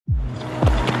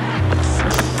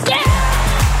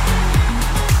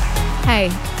Hey,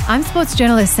 I'm sports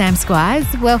journalist Sam Squires.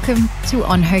 Welcome to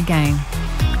On Her Game.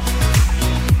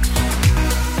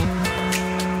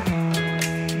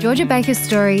 Georgia Baker's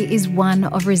story is one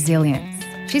of resilience.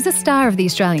 She's a star of the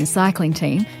Australian cycling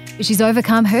team, but she's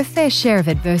overcome her fair share of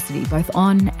adversity both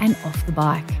on and off the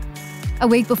bike. A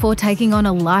week before taking on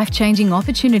a life-changing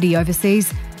opportunity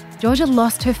overseas, Georgia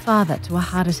lost her father to a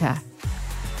heart attack.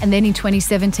 And then in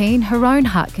 2017, her own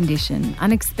heart condition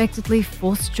unexpectedly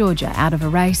forced Georgia out of a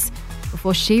race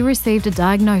before she received a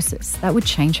diagnosis that would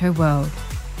change her world.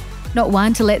 Not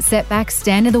one to let setbacks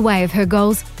stand in the way of her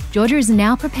goals, Georgia is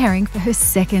now preparing for her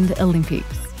second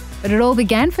Olympics. But it all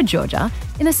began for Georgia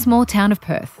in the small town of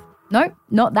Perth. No,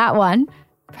 not that one.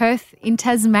 Perth in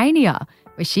Tasmania,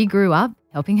 where she grew up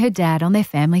helping her dad on their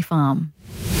family farm.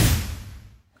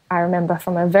 I remember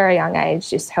from a very young age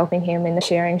just helping him in the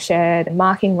shearing shed and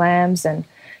marking lambs and,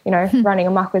 running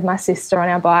amok with my sister on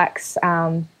our bikes.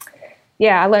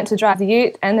 I learnt to drive the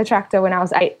ute and the tractor when I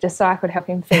was 8 just so I could help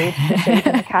him feed the sheep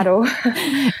and the cattle.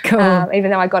 Cool. Even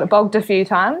though I got it bogged a few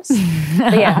times.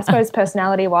 But yeah, I suppose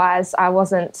personality-wise, I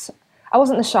wasn't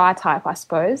the shy type, I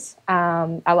suppose.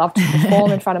 I loved to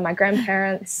perform in front of my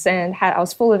grandparents and I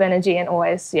was full of energy and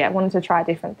always, wanted to try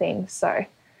different things. So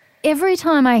every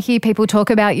time I hear people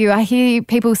talk about you, I hear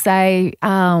people say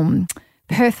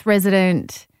Perth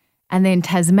resident and then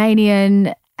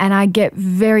Tasmanian, and I get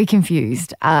very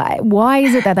confused. Why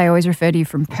is it that they always refer to you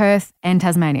from Perth and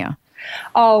Tasmania?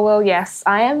 Oh, well, yes.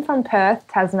 I am from Perth,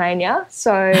 Tasmania.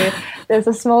 So there's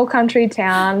a small country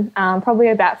town, probably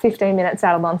about 15 minutes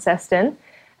out of Launceston.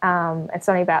 It's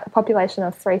only about a population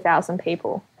of 3,000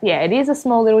 people. Yeah, it is a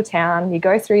small little town. You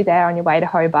go through there on your way to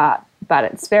Hobart, but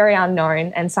it's very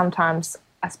unknown. And sometimes,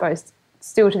 I suppose,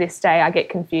 still to this day, I get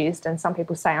confused and some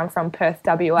people say I'm from Perth,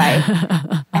 WA.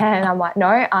 And I'm like,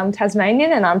 no, I'm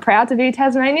Tasmanian and I'm proud to be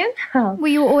Tasmanian. Were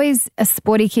you always a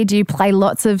sporty kid? Do you play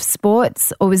lots of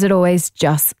sports or was it always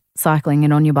just cycling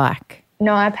and on your bike?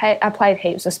 No, I played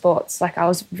heaps of sports. Like I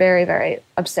was very, very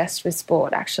obsessed with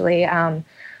sport actually.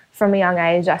 From a young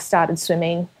age, I started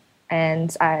swimming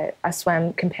and I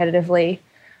swam competitively.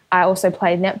 I also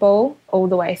played netball all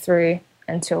the way through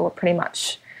until pretty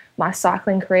much my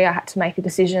cycling career. I had to make a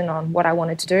decision on what I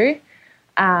wanted to do.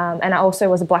 And I also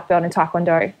was a black belt in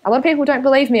Taekwondo. A lot of people don't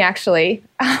believe me, actually.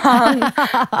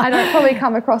 I don't probably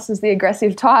come across as the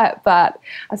aggressive type, but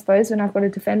I suppose when I've got to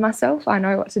defend myself, I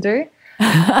know what to do.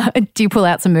 Do you pull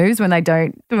out some moves when they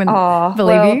don't believe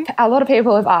you? A lot of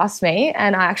people have asked me,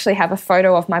 and I actually have a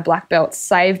photo of my black belt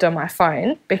saved on my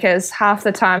phone because half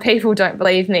the time people don't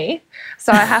believe me.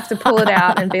 So I have to pull it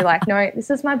out and be like, no,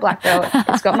 this is my black belt.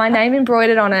 It's got my name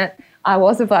embroidered on it. I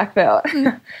was a black belt.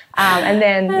 And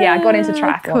then, I got into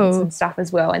triathlons and stuff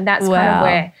as well. And that's kind of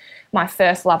where my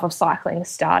first love of cycling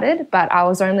started. But I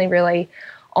was only really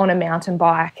on a mountain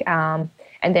bike and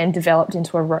then developed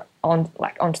into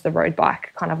onto the road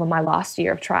bike kind of on my last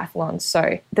year of triathlons.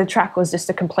 So the track was just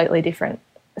a completely different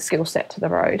skill set to the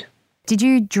road. Did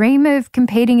you dream of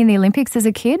competing in the Olympics as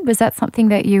a kid? Was that something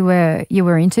that you were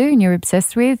into and you were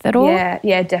obsessed with at all?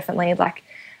 Yeah, definitely. Like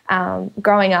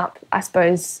growing up, I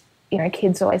suppose,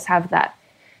 kids always have that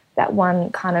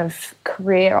one kind of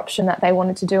career option that they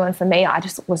wanted to do. And for me, I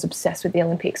just was obsessed with the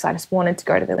Olympics. I just wanted to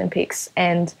go to the Olympics.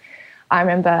 And I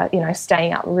remember,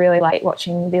 staying up really late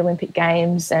watching the Olympic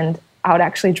Games, and I would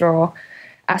actually draw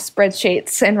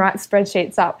spreadsheets and write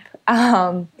spreadsheets up.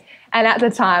 And at the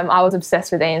time, I was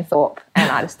obsessed with Ian Thorpe,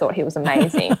 and I just thought he was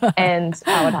amazing. And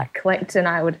I would collect, and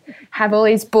I would have all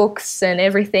these books and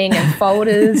everything, and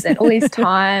folders, and all these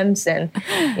times, and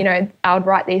I would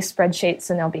write these spreadsheets,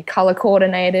 and they'll be color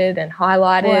coordinated and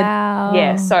highlighted. Wow.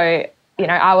 Yeah, so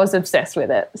I was obsessed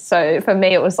with it. So for me,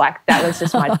 it was like that was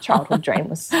just my childhood dream,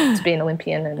 was to be an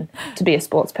Olympian and to be a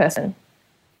sports person.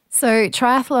 So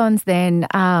triathlons then,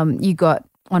 you got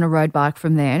on a road bike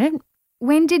from there.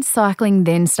 When did cycling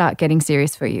then start getting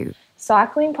serious for you?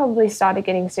 Cycling probably started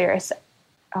getting serious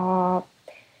when I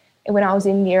was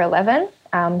in year 11.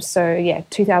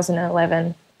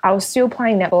 2011. I was still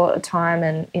playing netball at the time,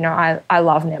 and, I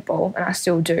love netball and I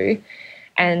still do.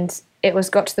 And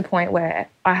it got to the point where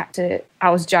I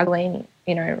was juggling,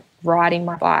 riding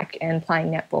my bike and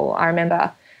playing netball. I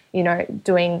remember,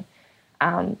 doing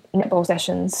netball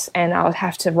sessions, and I would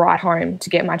have to ride home to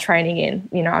get my training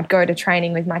in. I'd go to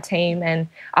training with my team and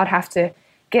I'd have to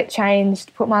get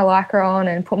changed, put my lycra on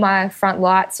and put my front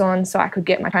lights on so I could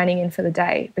get my training in for the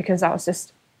day, because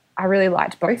I really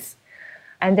liked both.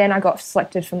 And then I got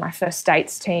selected for my first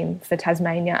states team for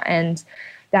Tasmania, and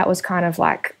that was kind of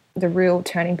like the real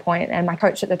turning point. And my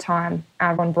coach at the time,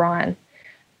 Ron Bryan,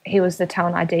 he was the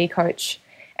talent ID coach,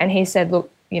 and he said, look,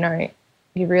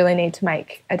 you really need to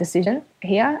make a decision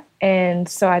here. And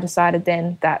so I decided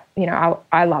then that,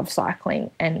 I love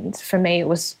cycling. And for me, it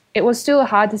was still a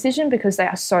hard decision because they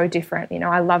are so different.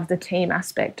 I love the team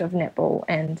aspect of netball,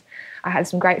 and I had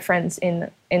some great friends in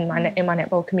my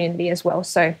netball community as well.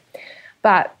 So,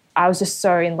 but I was just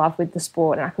so in love with the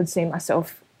sport, and I could see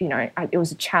myself, it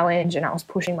was a challenge and I was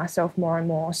pushing myself more and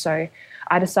more. So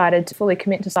I decided to fully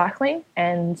commit to cycling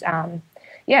and,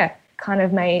 kind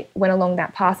of went along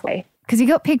that pathway. Because you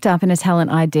got picked up in a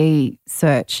talent ID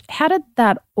search. How did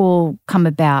that all come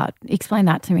about? Explain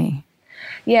that to me.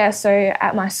 Yeah, so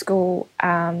at my school,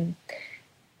 our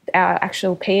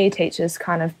actual PE teachers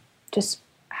kind of just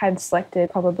had selected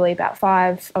probably about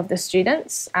 5 of the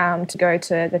students to go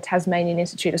to the Tasmanian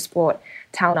Institute of Sport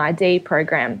Talent ID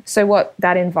program. So what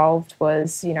that involved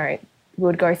was, we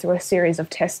would go through a series of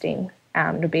testing.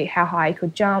 It would be how high you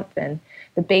could jump and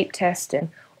the beep test and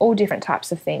all different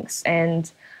types of things.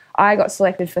 And I got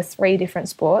selected for 3 different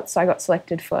sports. I got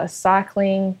selected for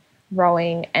cycling,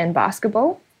 rowing and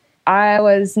basketball. I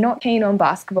was not keen on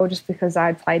basketball just because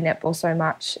I'd played netball so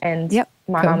much, and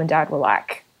my mum and dad were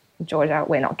like, Georgia,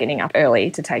 we're not getting up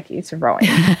early to take you to rowing.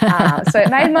 So it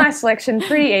made my selection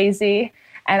pretty easy.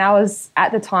 And I was,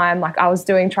 at the time, I was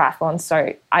doing triathlons,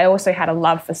 so I also had a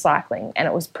love for cycling, and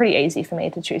it was pretty easy for me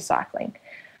to choose cycling.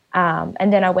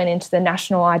 And then I went into the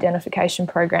National Identification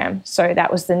Program, so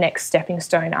that was the next stepping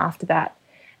stone after that.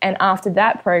 And after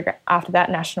that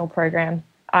national program,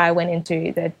 I went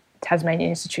into the Tasmanian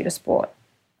Institute of Sport.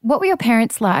 What were your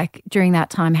parents like during that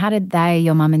time? How did they,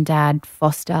 your mum and dad,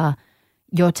 foster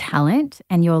your talent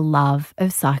and your love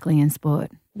of cycling and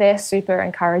sport? They're super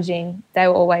encouraging. They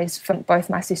were always, from both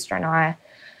my sister and I,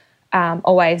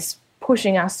 always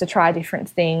pushing us to try different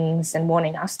things and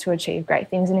wanting us to achieve great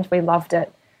things. And if we loved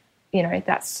it,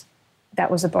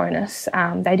 that was a bonus.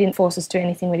 They didn't force us to do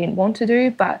anything we didn't want to do,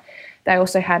 but they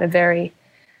also had a very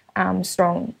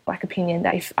strong opinion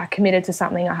that if I committed to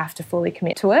something, I have to fully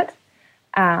commit to it.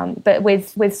 But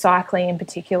with cycling in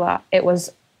particular, it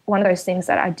was one of those things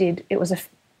that I did. It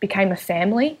became a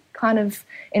family kind of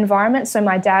environment. So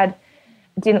my dad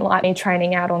didn't like me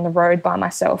training out on the road by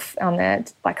myself on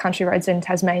the country roads in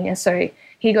Tasmania. So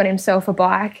he got himself a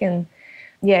bike and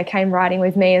came riding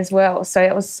with me as well. So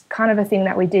it was kind of a thing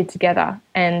that we did together.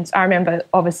 And I remember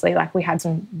obviously we had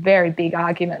some very big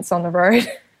arguments on the road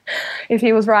if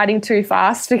he was riding too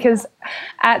fast, because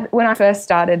when I first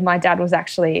started, my dad was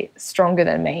actually stronger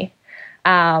than me.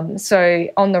 So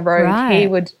on the road,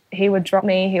 right, he would drop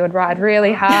me. He would ride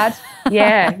really hard.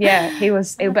 He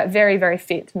was, but very, very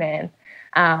fit man.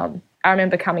 I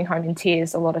remember coming home in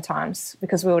tears a lot of times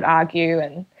because we would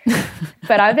argue,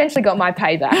 but I eventually got my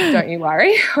payback. Don't you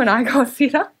worry. When I got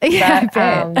fitter, yeah,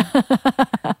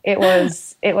 but, it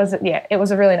was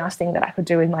a really nice thing that I could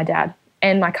do with my dad.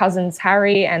 And my cousins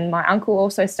Harry and my uncle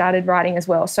also started riding as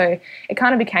well. So it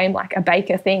kind of became like a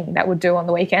baker thing that we'd do on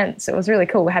the weekends. It was really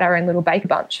cool. We had our own little baker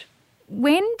bunch.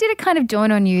 When did it kind of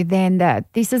dawn on you then that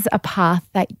this is a path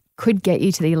that could get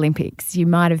you to the Olympics? You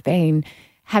might have been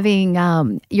having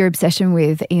your obsession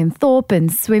with Ian Thorpe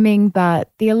and swimming, but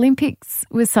the Olympics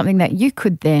was something that you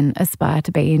could then aspire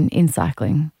to be in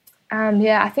cycling.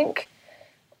 I think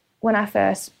when I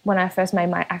first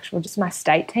made my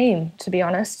state team, to be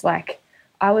honest,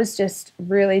 I was just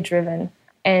really driven,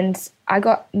 and I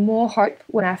got more hope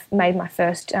when I made my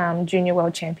first Junior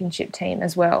World Championship team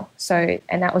as well. So,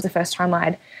 and that was the first time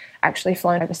I'd actually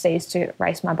flown overseas to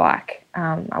race my bike.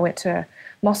 I went to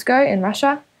Moscow in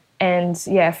Russia, and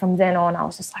from then on I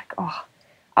was just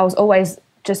I was always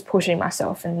just pushing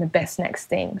myself and the best next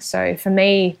thing. So for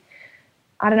me,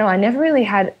 I don't know, I never really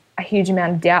had a huge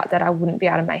amount of doubt that I wouldn't be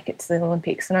able to make it to the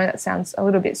Olympics. I know that sounds a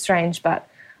little bit strange, but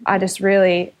I just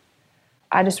really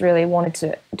wanted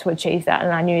to achieve that,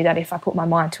 and I knew that if I put my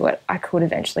mind to it, I could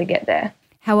eventually get there.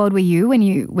 How old were you when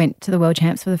you went to the World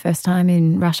Champs for the first time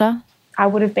in Russia? I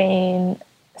would have been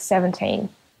 17.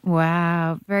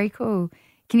 Wow, very cool.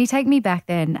 Can you take me back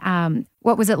then?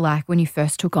 What was it like when you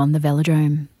first took on the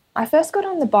velodrome? I first got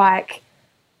on the bike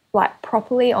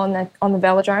properly on the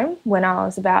velodrome when I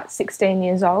was about 16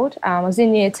 years old. I was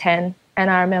in year 10, and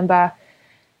I remember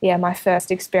my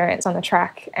first experience on the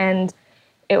track, and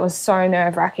it was so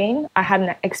nerve-wracking. I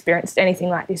hadn't experienced anything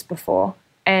like this before,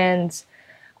 and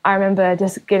I remember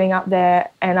just getting up there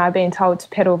and I being told to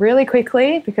pedal really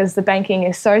quickly because the banking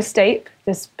is so steep.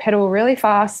 Just pedal really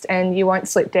fast and you won't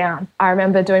slip down. I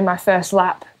remember doing my first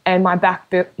lap and my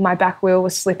back wheel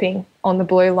was slipping on the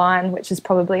blue line, which is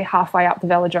probably halfway up the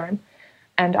velodrome,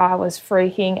 and I was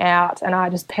freaking out, and I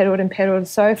just pedaled and pedaled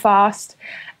so fast,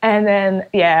 And then,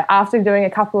 yeah, after doing a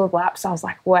couple of laps, I was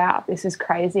like, wow, this is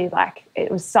crazy. Like,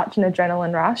 it was such an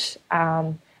adrenaline rush.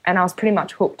 And I was pretty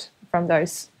much hooked from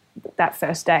that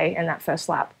first day and that first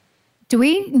lap. Do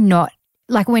we not,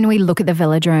 like when we look at the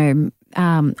velodrome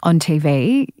on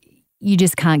TV, you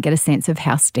just can't get a sense of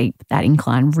how steep that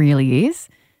incline really is,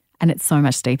 and it's so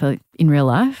much steeper in real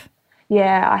life?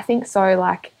 Yeah, I think so.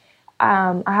 Like,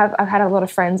 I've had a lot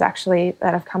of friends actually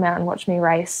that have come out and watched me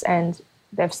race, and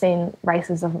they've seen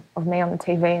races of me on the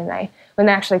TV, and when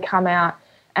they actually come out,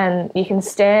 and you can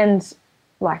stand,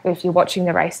 like if you're watching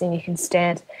the racing, you can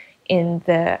stand in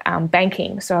the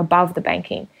banking, so above the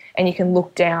banking, and you can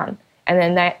look down, and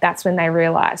then that's when they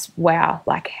realise, wow,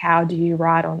 like how do you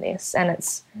ride on this? And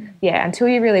it's, yeah, until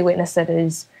you really witness it,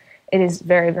 it is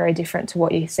very, very different to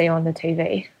what you see on the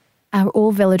TV. Are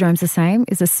all velodromes the same?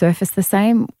 Is the surface the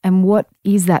same? And what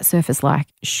is that surface like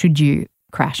should you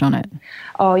crash on it?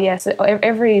 Oh, yeah. So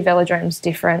every velodrome's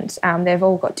different. They've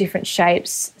all got different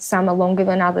shapes. Some are longer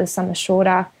than others, some are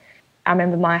shorter. I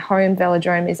remember my home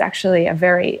velodrome is actually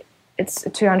it's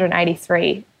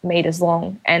 283 metres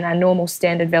long, and a normal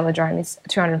standard velodrome is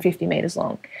 250 metres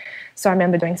long. So I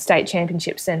remember doing state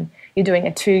championships, and you're doing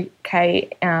a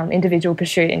 2K individual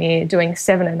pursuit, and you're doing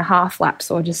 7.5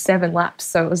 laps or just 7 laps.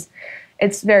 So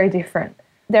it's very different.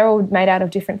 They're all made out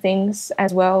of different things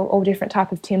as well, all different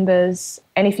type of timbers.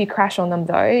 And if you crash on them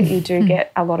though, you do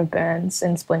get a lot of burns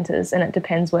and splinters, and it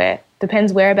depends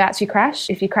whereabouts you crash.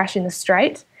 If you crash in the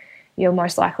straight, you're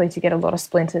most likely to get a lot of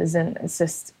splinters, and it's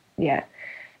just, yeah,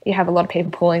 you have a lot of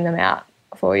people pulling them out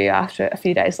for you after a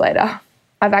few days later.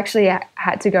 I've actually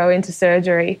had to go into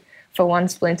surgery for one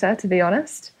splinter, to be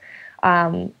honest.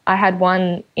 I had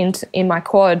one in my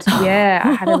quad. Yeah,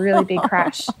 I had a really big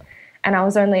crash, and I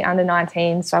was only under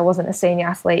 19, so I wasn't a senior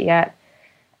athlete yet.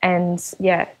 And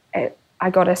yeah, I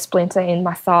got a splinter in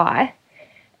my thigh,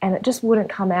 and it just wouldn't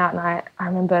come out. And I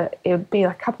remember it would be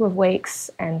like a couple of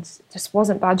weeks and just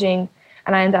wasn't budging.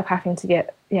 And I ended up having to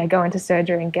go into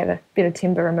surgery and get a bit of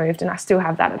timber removed, and I still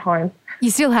have that at home. You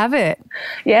still have it?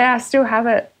 Yeah, I still have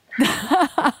it.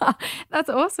 That's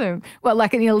awesome. Well,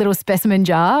 like in a little specimen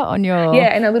jar on your...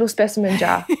 Yeah, in a little specimen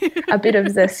jar. A bit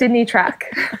of the Sydney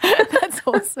track. That's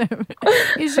awesome.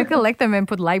 You should collect them and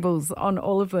put labels on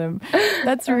all of them.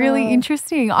 That's really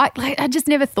interesting. I just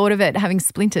never thought of it having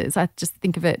splinters. I just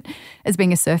think of it as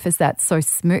being a surface that's so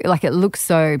smooth, like it looks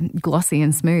so glossy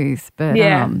and smooth. But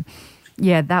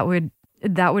yeah, that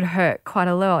would hurt quite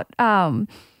a lot.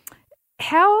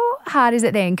 How hard is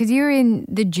it then? Because you're in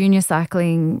the junior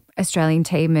cycling Australian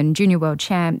team and junior world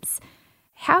champs.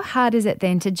 How hard is it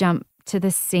then to jump to the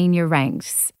senior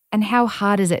ranks? And how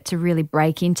hard is it to really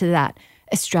break into that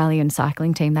Australian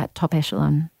cycling team, that top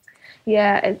echelon?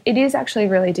 Yeah, it is actually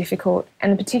really difficult.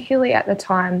 And particularly at the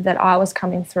time that I was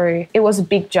coming through, it was a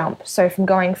big jump. So from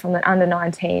going from the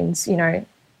under-19s,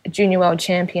 a junior world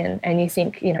champion, and you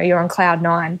think, you're on cloud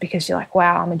 9 because you're like,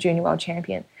 wow, I'm a junior world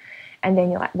champion. And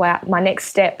then you're like, wow, my next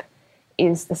step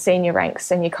is the senior ranks,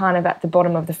 and you're kind of at the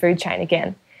bottom of the food chain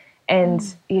again. And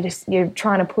you're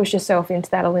trying to push yourself into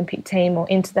that Olympic team or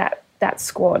into that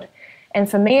squad. And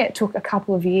for me, it took a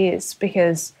couple of years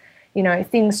because,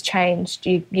 things changed,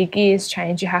 your gears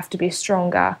change, you have to be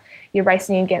stronger. You're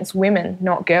racing against women,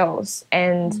 not girls.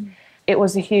 And it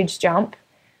was a huge jump.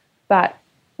 But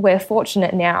we're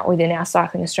fortunate now within our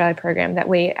Cycling Australia program that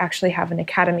we actually have an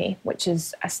academy, which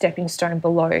is a stepping stone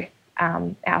below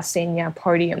our senior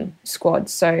podium squad.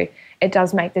 So it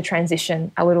does make the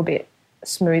transition a little bit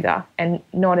smoother and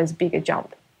not as big a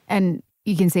jump. And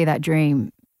you can see that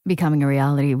dream becoming a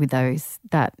reality with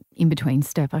that in-between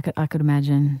step, I could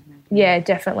imagine. Yeah,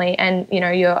 definitely. And,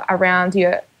 you're around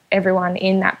everyone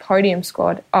in that podium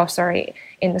squad,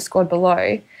 in the squad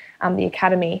below, the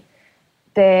academy.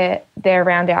 They're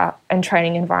around our and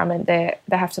training environment. They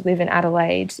have to live in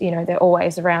Adelaide. They're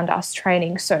always around us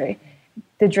training. So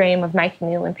the dream of making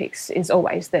the Olympics is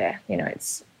always there.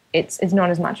 It's not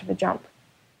as much of a jump.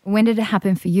 When did it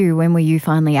happen for you? When were you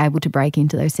finally able to break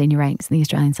into those senior ranks in the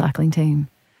Australian cycling team?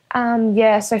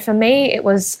 So for me, it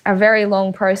was a very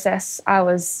long process. I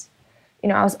was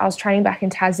training back in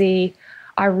Tassie.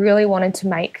 I really wanted to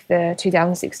make the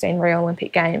 2016 Rio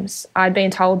Olympic Games. I'd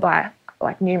been told by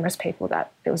numerous people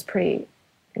that it was pretty,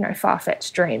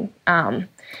 far-fetched dream.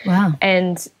 Wow.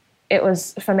 And it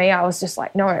was, for me, I was just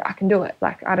like, no, I can do it.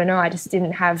 I don't know, I just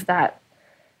didn't have that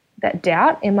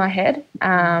doubt in my head.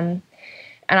 And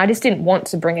I just didn't want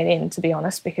to bring it in, to be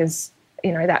honest, because,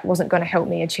 that wasn't going to help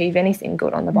me achieve anything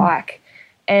good on the bike.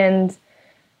 And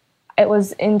it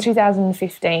was in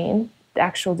 2015,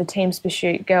 the team's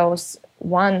pursuit girls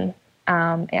won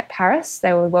at Paris.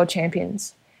 They were world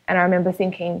champions. And I remember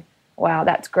thinking, wow,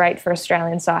 that's great for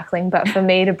Australian cycling. But for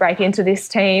me to break into this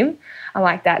team, I'm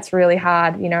like, that's really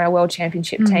hard, you know, a world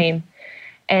championship team.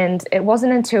 And it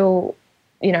wasn't until,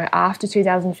 you know, after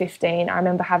 2015, I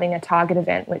remember having a target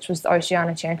event, which was the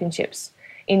Oceania Championships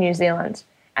in New Zealand.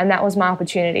 And that was my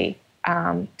opportunity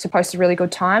to post a really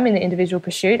good time in the individual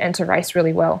pursuit and to race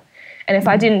really well. And if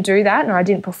I didn't do that and I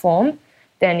didn't perform,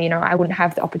 then, you know, I wouldn't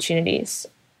have the opportunities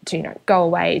to, you know, go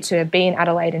away, to be in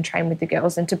Adelaide and train with the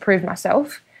girls and to prove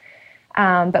myself.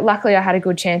 But luckily I had a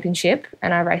good championship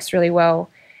and I raced really well.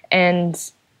 And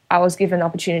I was given the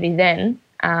opportunity then,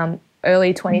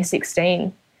 early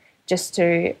 2016, just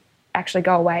to actually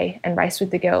go away and race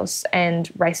with the girls and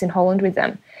race in Holland with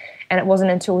them. And it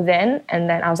wasn't until then, and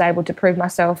then I was able to prove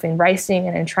myself in racing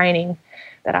and in training,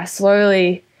 that I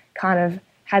slowly kind of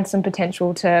had some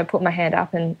potential to put my hand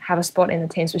up and have a spot in the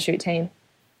Teams Pursuit team.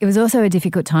 It was also a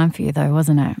difficult time for you though,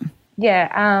 wasn't it?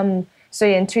 Yeah. So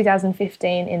in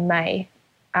 2015, in May,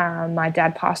 my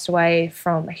dad passed away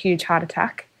from a huge heart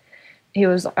attack. He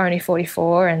was only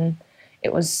 44, and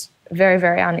it was very,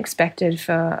 very unexpected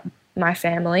for my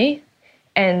family.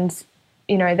 And,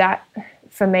 you know, that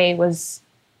for me was,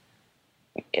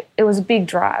 it was a big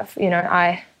drive. You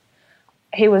know,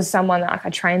 he was someone that I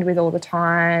trained with all the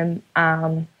time.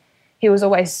 He was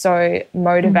always so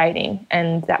motivating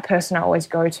and that person I always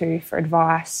go to for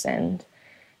advice. And,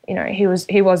 you know, he was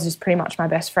just pretty much my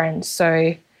best friend.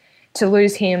 So to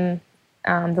lose him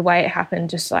the way it happened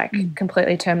just like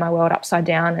completely turned my world upside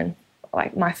down, and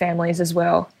like my family's as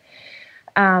well.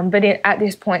 But at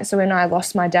this point, so when I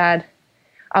lost my dad,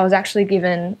 I was actually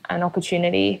given an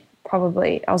opportunity.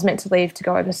 Probably I was meant to leave to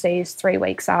go overseas 3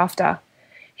 weeks after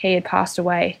he had passed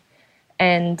away.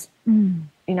 And,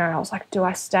 you know, I was like, do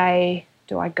I stay?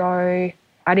 Do I go?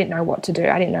 I didn't know what to do.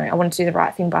 I didn't know. I wanted to do the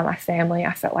right thing by my family.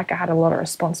 I felt like I had a lot of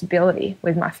responsibility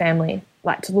with my family,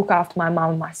 like to look after my mum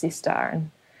and my sister.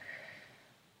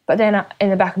 But then in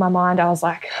the back of my mind, I was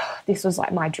like, this was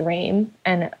like my dream.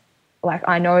 And like,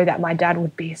 I know that my dad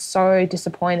would be so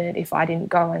disappointed if I didn't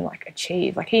go and like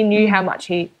achieve. Like he knew how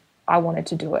much I wanted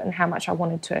to do it and how much I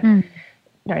wanted to,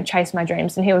 you know, chase my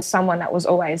dreams. And he was someone that was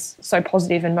always so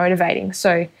positive and motivating.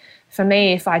 So for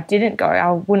me, if I didn't go,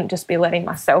 I wouldn't just be letting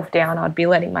myself down, I'd be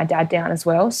letting my dad down as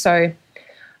well. So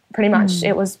pretty much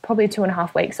it was probably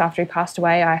 2.5 weeks after he passed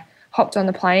away, I hopped on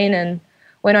the plane and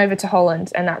went over to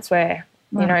Holland. And that's where,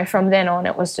 you know, from then on,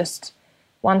 it was just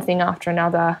one thing after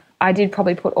another. I did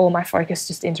probably put all my focus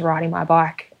just into riding my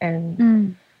bike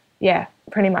and,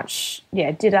 pretty much,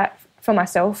 did that for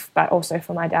myself, but also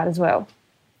for my dad as well.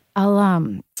 I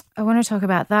want to talk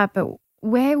about that, but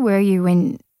where were you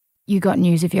when you got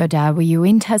news of your dad? Were you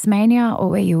in Tasmania or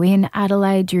were you in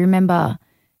Adelaide? Do you remember?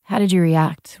 How did you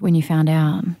react when you found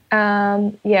out?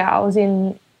 I was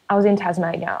in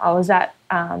Tasmania. I was at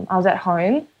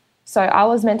home. So I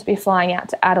was meant to be flying out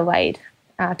to Adelaide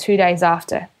 2 days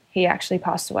after he actually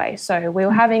passed away. So we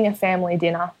were having a family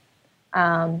dinner.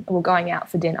 We were going out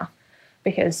for dinner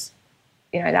because,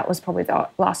 you know, that was probably the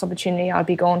last opportunity. I'd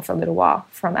be gone for a little while.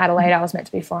 From Adelaide, I was meant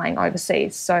to be flying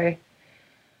overseas. So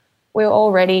we were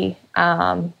already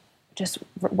just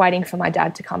waiting for my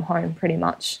dad to come home pretty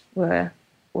much. We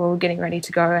were getting ready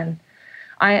to go, and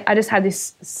I just had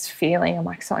this feeling, I'm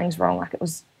like, something's wrong. Like it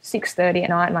was 6:30 at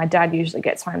night, and my dad usually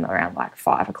gets home around like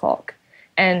 5 o'clock.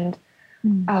 And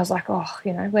I was like, oh,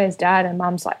 you know, where's Dad? And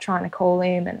Mum's like trying to call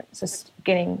him, and it's just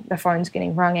the phone's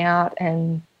getting rung out.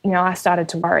 And, you know, I started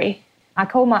to worry. I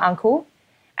called my uncle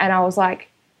and I was like,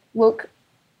 look,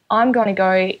 I'm going to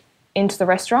go into the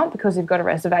restaurant because we've got a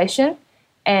reservation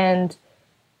and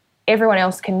everyone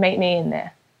else can meet me in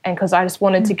there. And because I just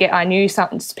wanted to I knew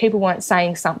something, people weren't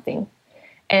saying something.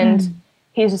 And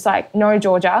he was just like, no,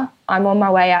 Georgia, I'm on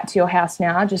my way out to your house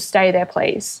now. Just stay there,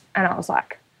 please. And I was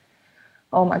like,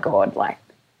 oh my God, like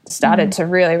started to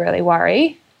really, really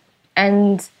worry.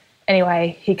 And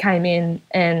anyway, he came in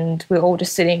and we were all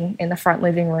just sitting in the front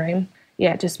living room.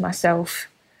 Yeah, just myself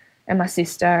and my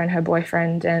sister and her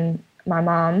boyfriend and my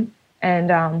mum. And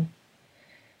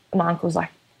my uncle's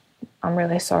like, I'm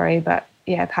really sorry, but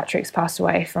yeah, Patrick's passed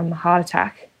away from a heart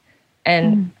attack.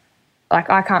 And like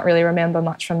I can't really remember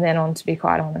much from then on, to be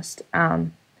quite honest.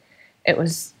 It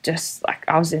was just like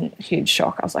I was in huge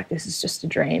shock. I was like, this is just a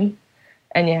dream.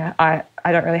 And yeah,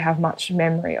 I don't really have much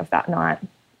memory of that night.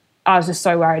 I was just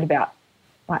so worried about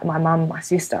like my mum and my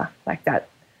sister, like that.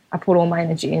 I put all my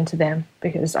energy into them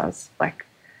because I was like,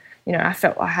 you know, I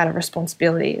felt I had a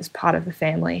responsibility as part of the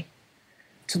family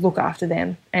to look after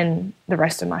them and the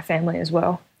rest of my family as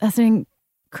well. That's an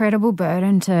incredible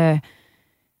burden to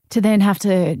then have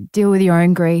to deal with your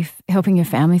own grief, helping your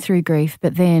family through grief,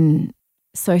 but then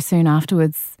so soon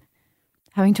afterwards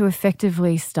having to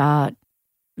effectively start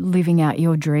living out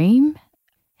your dream.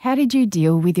 How did you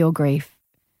deal with your grief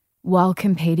while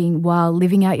competing, while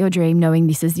living out your dream, knowing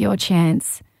this is your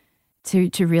chance to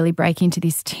really break into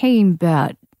this team?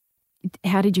 But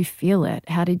how did you feel it?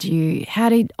 How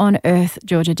did on earth,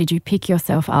 Georgia, did you pick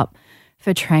yourself up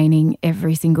for training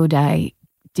every single day,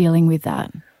 dealing with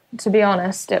that? To be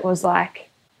honest, it was like,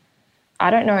 I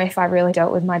don't know if I really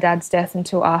dealt with my dad's death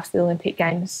until after the Olympic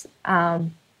Games.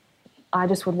 I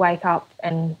just would wake up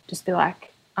and just be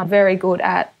like, I'm very good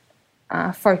at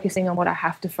focusing on what I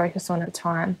have to focus on at the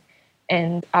time.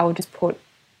 And I would just put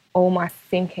all my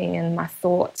thinking and my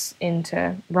thoughts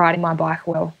into riding my bike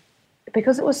well.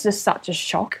 Because it was just such a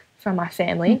shock for my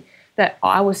family that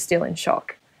I was still in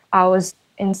shock. I was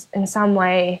in some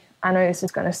way, I know this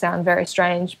is going to sound very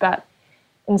strange, but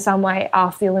in some way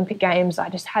after the Olympic Games, I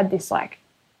just had this like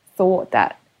thought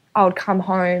that I would come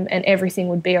home and everything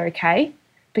would be okay.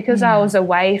 Because I was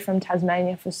away from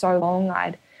Tasmania for so long,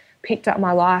 I'd picked up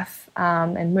my life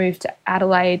and moved to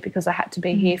Adelaide because I had to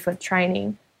be here for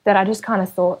training, that I just kind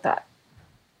of thought that,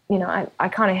 you know, I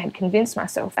kind of had convinced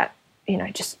myself that, you know,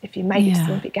 just if you make it to the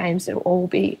Olympic Games, it all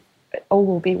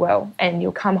will be well and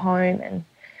you'll come home.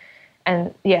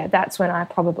 And yeah, that's when I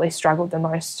probably struggled the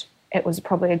most. It was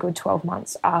probably a good 12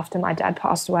 months after my dad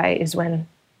passed away is when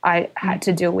I had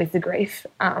to deal with the grief.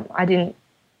 I didn't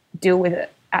deal with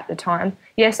it at the time.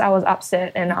 Yes, I was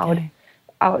upset and I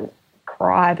would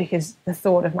cry because the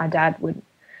thought of my dad would,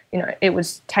 you know, it would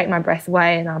take my breath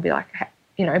away and I'd be like,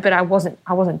 you know, but I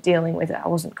wasn't dealing with it. I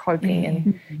wasn't coping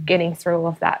and getting through all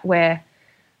of that, where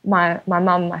my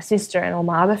mum, my sister and all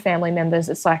my other family members,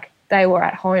 it's like they were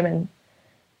at home and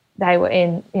they were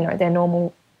in, you know, their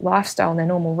normal lifestyle and their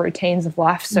normal routines of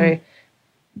life. So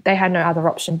they had no other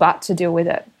option but to deal with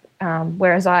it.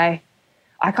 Whereas I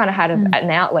kind of had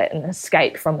an outlet and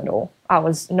escape from it all. I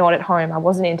was not at home. I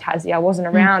wasn't in Tassie. I wasn't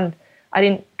around. I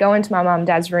didn't go into my mum and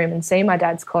dad's room and see my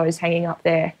dad's clothes hanging up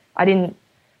there. I didn't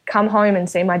come home and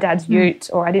see my dad's ute,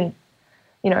 or I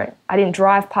didn't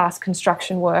drive past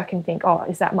construction work and think, oh,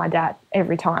 is that my dad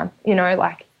every time? You know,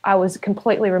 like I was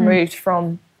completely removed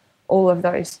from all of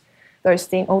those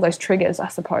things, all those triggers, I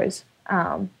suppose.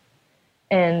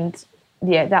 And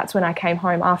yeah, that's when I came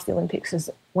home after the Olympics, is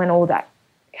when all that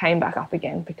came back up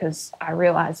again, because I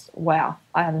realised, wow,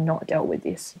 I have not dealt with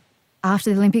this. After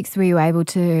the Olympics, were you able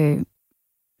to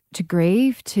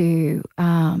grieve?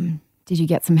 Did you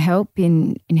get some help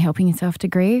in helping yourself to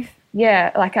grieve?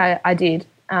 Yeah, like I did.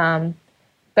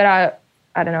 But I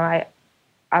don't know,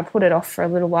 I put it off for a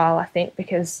little while, I think,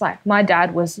 because like my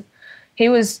dad was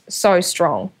so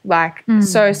strong, like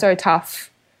so tough,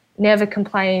 never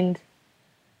complained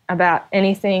about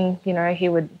anything, you know,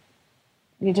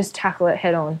 you just tackle it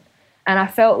head on. And I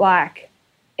felt like,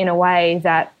 in a way,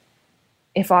 that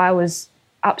if I was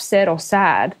upset or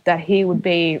sad, that he would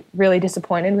be really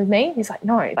disappointed with me. He's like,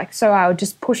 no, like, so I would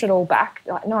just push it all back.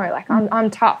 Like, no, like I'm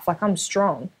tough, like I'm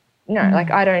strong. You know, like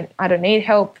I don't need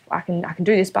help. I can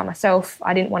do this by myself.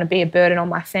 I didn't want to be a burden on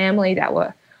my family that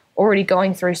were already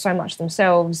going through so much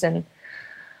themselves. And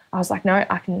I was like, no,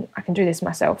 I can do this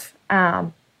myself.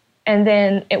 And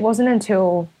then it wasn't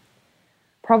until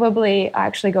probably I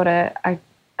actually got a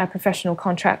professional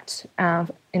contract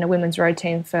in a women's road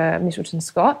team for Mitchelton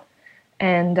Scott.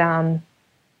 And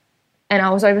I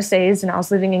was overseas and I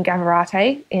was living in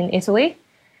Gavirate in Italy.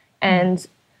 And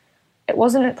it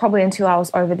wasn't probably until I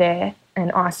was over there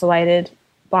and isolated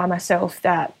by myself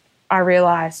that I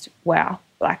realised, wow,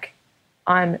 like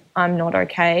I'm not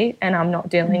okay and I'm not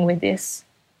dealing with this.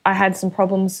 I had some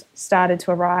problems started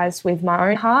to arise with my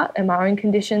own heart and my own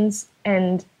conditions,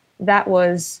 and that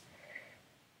was,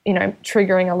 you know,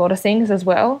 triggering a lot of things as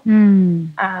well.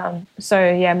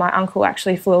 So, yeah, my uncle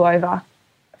actually flew over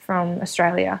from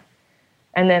Australia,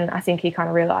 and then I think he kind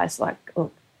of realised, like,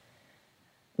 look,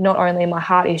 not only my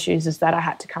heart issues is that I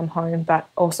had to come home, but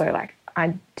also, like,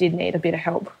 I did need a bit of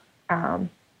help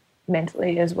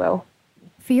mentally as well.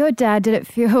 For your dad, did it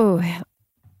feel,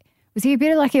 was he a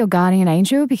bit like your guardian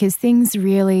angel, because things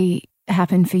really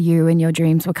happened for you and your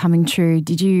dreams were coming true?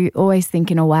 Did you always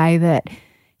think in a way that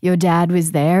your dad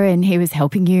was there and he was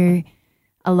helping you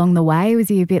along the way? Was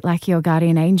he a bit like your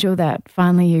guardian angel, that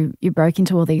finally you broke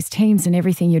into all these teams and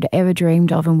everything you'd ever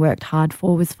dreamed of and worked hard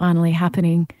for was finally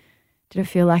happening? Did it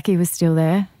feel like he was still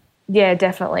there? Yeah,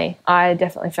 definitely. I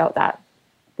definitely felt that.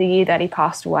 The year that he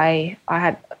passed away, I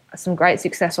had some great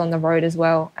success on the road as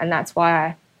well, and that's why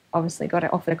I obviously got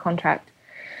offered a contract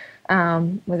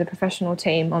with a professional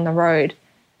team on the road.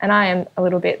 And I am a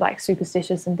little bit like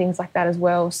superstitious and things like that as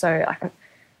well. So like,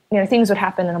 you know, things would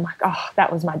happen and I'm like, oh,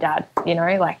 that was my dad, you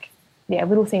know, like, yeah,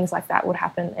 little things like that would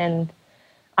happen. And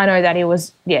I know that he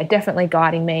was, definitely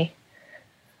guiding me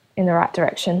in the right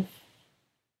direction.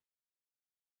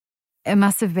 It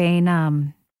must have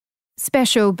been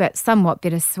special but somewhat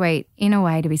bittersweet in a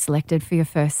way to be selected for your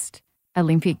first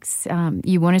Olympics.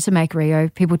 You wanted to make Rio.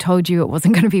 People told you it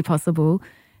wasn't going to be possible,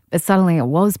 but suddenly it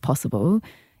was possible.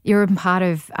 You're a part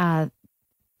of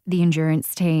the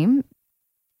endurance team.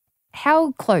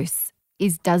 How close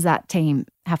does that team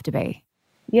have to be?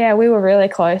 Yeah, we were really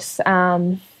close.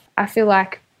 I feel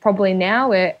like probably now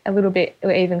we're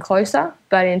even closer,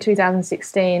 but in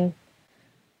 2016,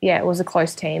 it was a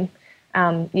close team.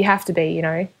 You have to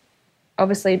be,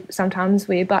 Obviously, sometimes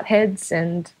we butt heads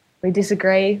and we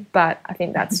disagree, but I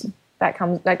think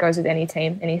that goes with any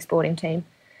team, any sporting team.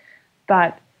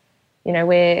 But we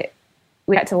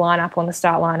had to line up on the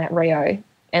start line at Rio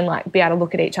and like be able to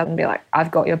look at each other and be like, I've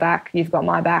got your back, you've got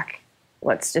my back.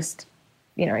 Let's just,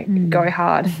 go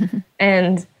hard.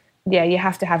 And you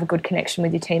have to have a good connection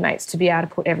with your teammates to be able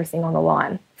to put everything on the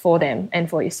line for them and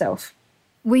for yourself.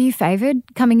 Were you favoured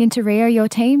coming into Rio, your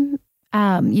team?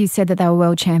 You said that they were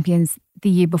world champions the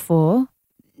year before.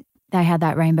 They had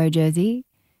that rainbow jersey.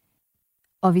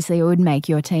 Obviously, it would make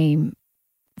your team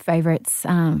favourites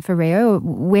for Rio.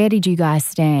 Where did you guys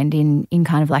stand in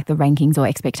kind of like the rankings or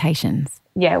expectations?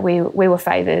 Yeah, we were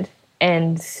favoured,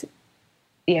 and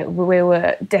we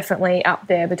were definitely up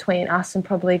there between us and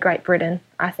probably Great Britain,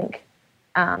 I think.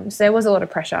 So there was a lot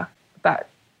of pressure, but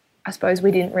I suppose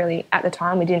we didn't really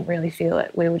feel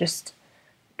it. We were just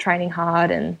training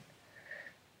hard and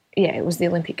it was the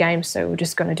Olympic Games, so we're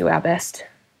just going to do our best.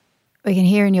 We can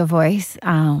hear in your voice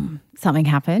something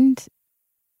happened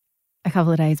a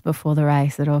couple of days before the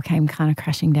race. It all came kind of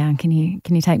crashing down. Can you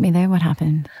take me there? What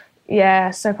happened?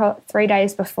 Yeah, so probably 3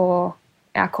 days before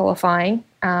our qualifying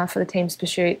for the team's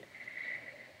pursuit,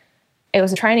 it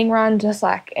was a training run just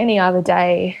like any other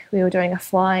day. We were doing a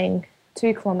flying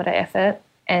 2-kilometre effort,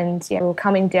 and we were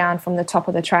coming down from the top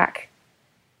of the track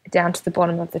down to the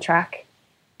bottom of the track,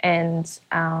 and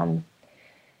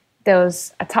there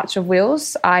was a touch of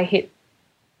wheels. I hit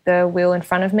the wheel in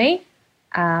front of me,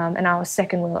 and I was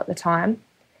second wheel at the time.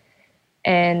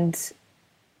 And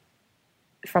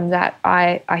from that,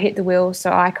 I hit the wheel,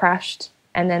 so I crashed,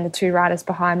 and then the 2 riders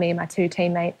behind me, my 2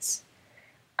 teammates,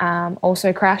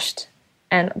 also crashed,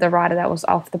 and the rider that was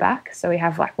off the back. So we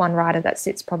have like one rider that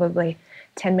sits probably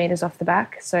 10 metres off the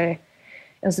back. So it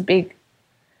was a big,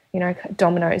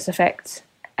 dominoes effect.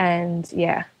 And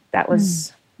that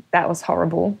was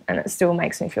horrible, and it still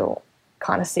makes me feel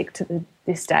kind of sick to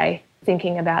this day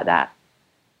thinking about that.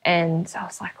 And I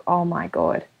was like, oh my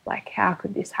God, like how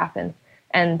could this happen?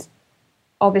 And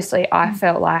obviously I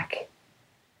felt like,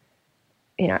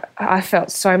 I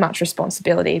felt so much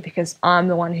responsibility because I'm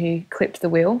the one who clipped the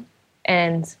wheel,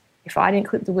 and if I didn't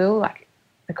clip the wheel, like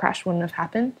the crash wouldn't have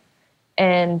happened.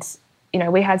 And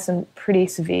we had some pretty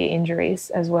severe injuries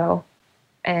as well,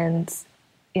 and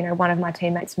one of my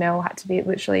teammates, Mel, had to be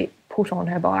literally put on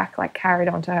her bike, like carried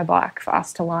onto her bike for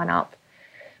us to line up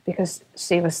because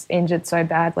she was injured so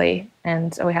badly.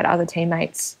 And we had other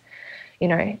teammates,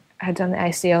 had done the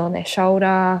ACL on their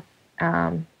shoulder,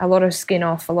 a lot of skin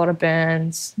off, a lot of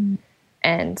burns.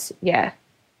 And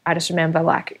I just remember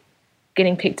like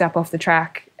getting picked up off the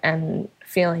track and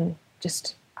feeling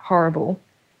just horrible.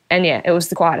 And it was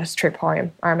the quietest trip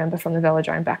home. I remember from the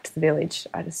velodrome back to the village,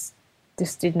 I just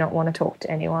did not want to talk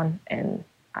to anyone, and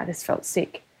I just felt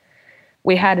sick.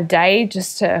 We had a day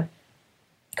just to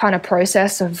kind of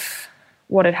process of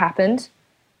what had happened,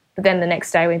 but then the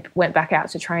next day we went back out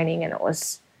to training, and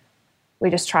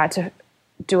we just tried to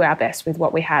do our best with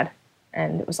what we had,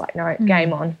 and it was like, no,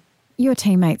 game on. Your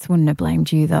teammates wouldn't have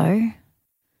blamed you though.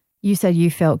 You said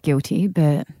you felt guilty,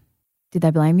 but did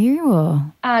they blame you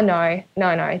or? No,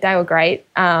 they were great.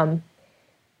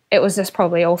 It was just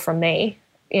probably all from me.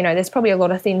 There's probably a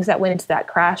lot of things that went into that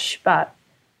crash, but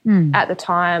at the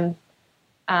time,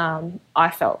 I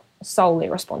felt solely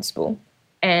responsible.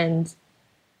 And,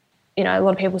 a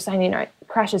lot of people saying,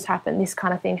 crashes happen, this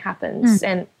kind of thing happens.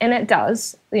 And it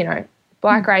does,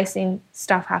 bike racing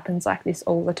stuff happens like this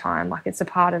all the time. Like it's a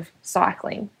part of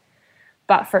cycling.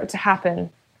 But for it to happen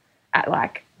at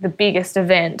like the biggest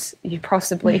event you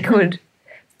possibly could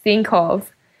think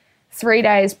of 3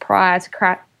 days prior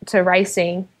to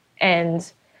racing, and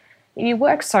you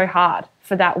work so hard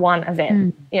for that one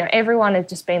event. Everyone had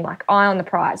just been like eye on the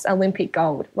prize, Olympic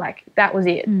gold, like that was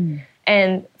it.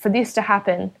 And for this to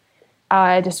happen,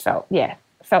 I just felt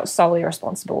solely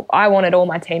responsible. I wanted all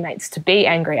my teammates to be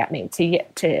angry at me,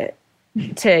 to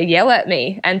yell at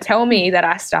me and tell me that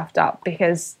I stuffed up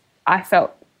because I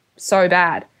felt so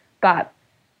bad. But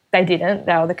they didn't.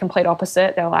 They were the complete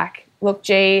opposite. They were like, look,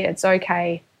 G, it's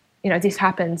okay. this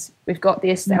happens. We've got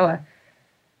this. They were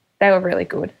really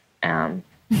good. And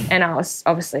I was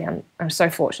obviously, I'm so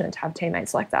fortunate to have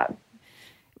teammates like that.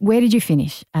 Where did you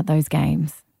finish at those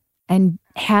games? And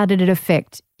how did it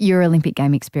affect your Olympic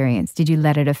game experience? Did you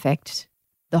let it affect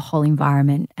the whole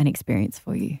environment and experience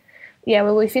for you? Yeah,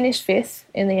 well, we finished 5th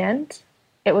in the end.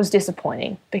 It was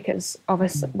disappointing because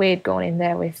obviously we had gone in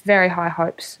there with very high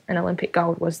hopes, and Olympic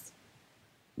gold was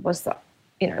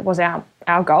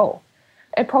our goal.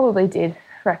 It probably did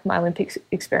wreck my Olympics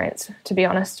experience, to be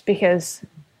honest, because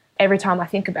every time I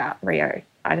think about Rio,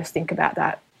 I just think about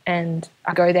that, and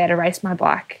I go there to race my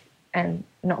bike and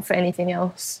not for anything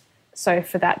else. So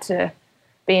for that to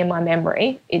be in my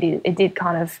memory,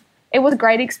 it was a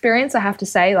great experience, I have to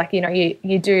say. Like,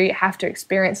 you do have to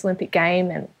experience Olympic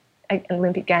Games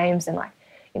and like,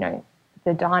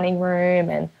 the dining room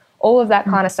and all of that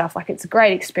kind of stuff. Like, it's a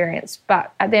great experience.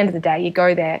 But at the end of the day, you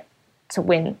go there to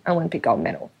win an Olympic gold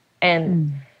medal.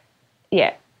 And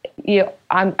I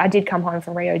did come home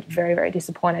from Rio very, very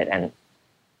disappointed, and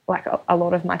like a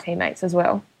lot of my teammates as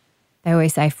well. They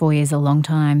always say 4 years is a long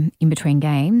time in between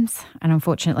games. And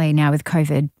unfortunately now with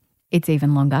COVID, it's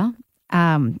even longer.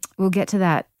 We'll get to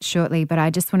that shortly, but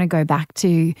I just want to go back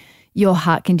to your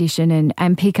heart condition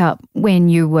and pick up when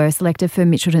you were selected for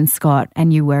Mitchelton Scott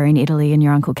and you were in Italy and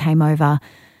your uncle came over.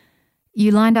 You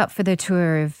lined up for the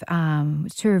tour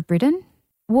of Britain.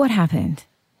 What happened?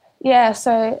 Yeah,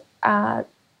 so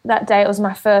that day it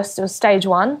was stage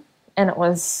 1, and it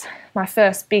was my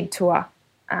first big tour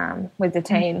with the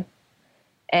team.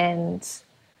 And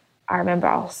I remember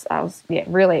I was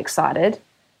really excited.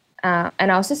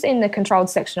 And I was just in the controlled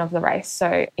section of the race.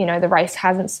 So, the race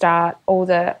hasn't started.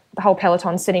 The whole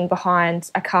peloton sitting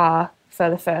behind a car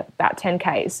for about 10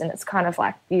 Ks. And it's kind of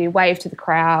like you wave to the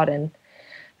crowd, and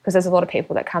because there's a lot of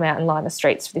people that come out and line the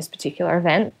streets for this particular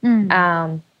event.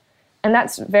 And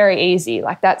that's very easy.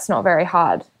 Like, that's not very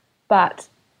hard. But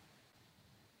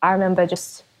I remember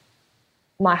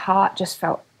my heart just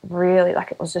felt really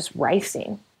like it was just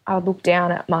racing. I would look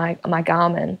down at my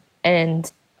Garmin,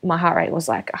 and my heart rate was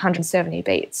like 170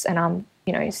 beats, and I'm,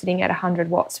 sitting at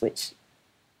 100 watts, which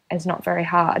is not very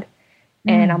hard.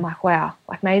 And I'm like, wow,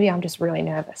 like maybe I'm just really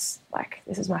nervous. Like,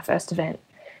 this is my first event.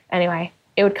 Anyway,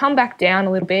 it would come back down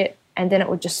a little bit, and then it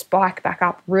would just spike back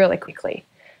up really quickly.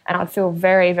 And I'd feel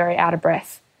very, very out of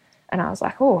breath. And I was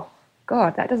like, oh,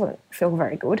 God, that doesn't feel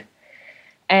very good.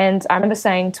 And I remember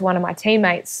saying to one of my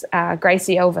teammates,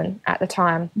 Gracie Elvin at the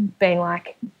time, being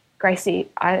like, Gracie,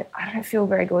 I don't feel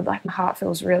very good. Like, my heart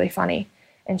feels really funny.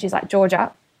 And she's like,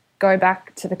 Georgia, go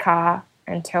back to the car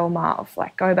and tell Marv.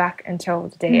 Like, go back and tell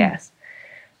the DS.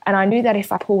 And I knew that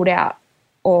if I pulled out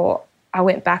or I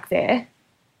went back there,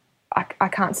 I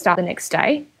can't start the next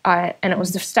day. And it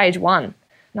was the stage 1. And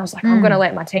I was like, I'm going to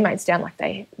let my teammates down. Like,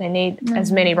 they need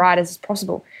as many riders as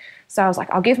possible. So I was like,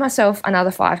 I'll give myself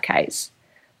another 5Ks.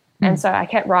 And so I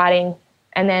kept riding,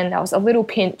 and then there was a little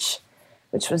pinch,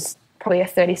 which was probably a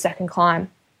 30-second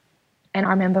climb. And I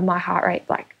remember my heart rate,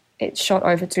 like, it shot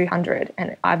over 200,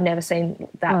 and I've never seen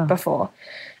that before.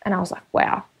 And I was like,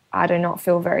 wow, I do not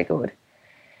feel very good.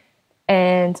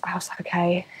 And I was like,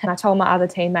 okay. And I told my other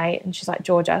teammate, and she's like,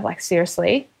 Georgia, like,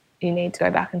 seriously, you need to go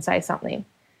back and say something.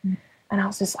 And I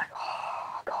was just like,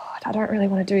 oh, God, I don't really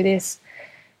want to do this.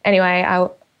 Anyway,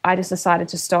 I just decided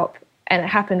to stop, and it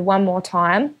happened one more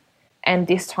time. And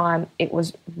this time it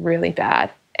was really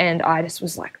bad. And I just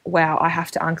was like, wow, I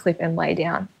have to unclip and lay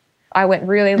down. I went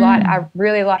really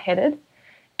lightheaded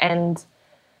and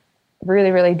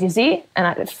really, really dizzy.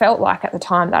 And it felt like at the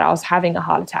time that I was having a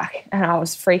heart attack, and I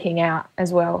was freaking out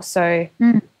as well. So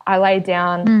I laid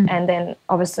down and then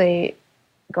obviously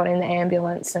got in the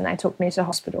ambulance, and they took me to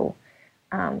hospital.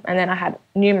 And then I had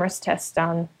numerous tests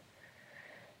done.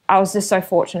 I was just so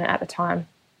fortunate at the time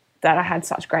that I had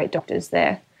such great doctors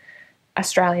there.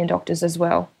 Australian doctors as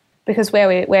well, because where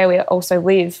we also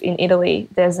live in Italy,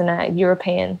 there's a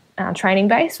European training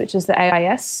base, which is the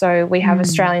AIS. So we have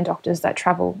Australian doctors that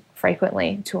travel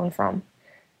frequently to and from,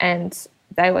 and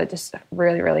they were just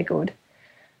really, really good.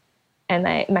 And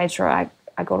they made sure I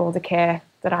got all the care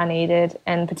that I needed,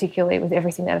 and particularly with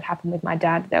everything that had happened with my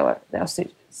dad, they were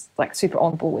super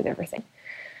on board with everything.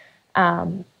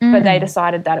 But they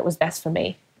decided that it was best for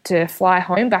me to fly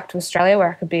home back to Australia, where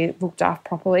I could be looked after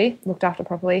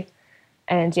properly.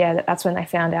 And that's when they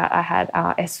found out I had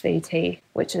SVT,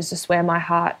 which is just where my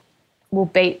heart will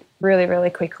beat really,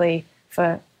 really quickly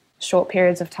for short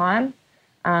periods of time.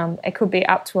 It could be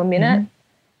up to a minute,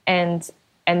 and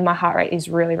my heart rate is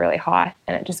really, really high,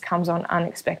 and it just comes on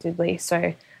unexpectedly.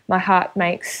 So my heart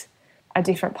makes a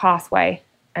different pathway,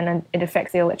 and it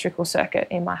affects the electrical circuit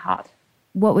in my heart.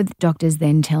 What were the doctors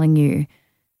then telling you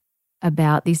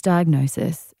about this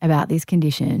diagnosis, about this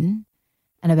condition,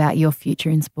 and about your future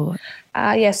in sport?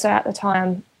 So at the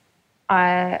time,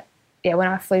 when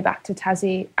I flew back to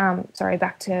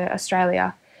back to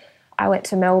Australia, I went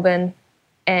to Melbourne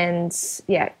and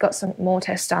got some more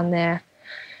tests done there.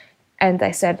 And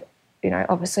they said,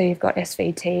 obviously you've got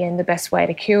SVT and the best way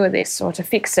to cure this or to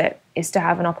fix it is to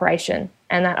have an operation.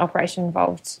 And that operation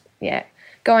involved,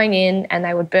 going in, and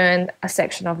they would burn a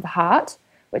section of the heart,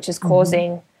 which is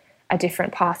causing a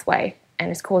different pathway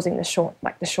and is causing the short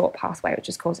pathway, which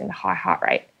is causing the high heart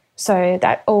rate. So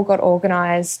that all got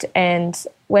organised, and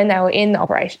when they were in the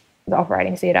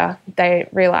operating theatre, they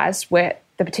realised where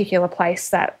the particular place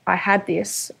that I had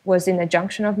this was in the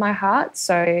junction of my heart.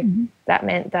 So that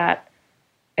meant that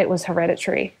it was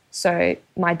hereditary. So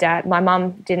my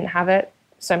mum didn't have it,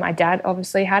 so my dad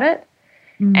obviously had it,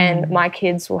 and my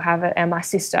kids will have it, and my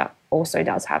sister also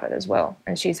does have it as well,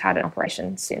 and she's had an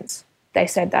operation since. They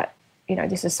said that,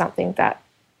 this is something that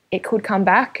it could come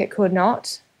back, it could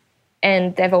not,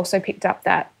 and they've also picked up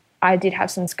that I did have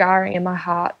some scarring in my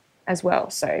heart as well,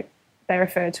 so they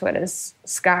refer to it as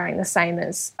scarring, the same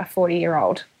as a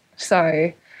 40-year-old.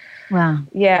 So, wow.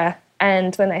 Yeah,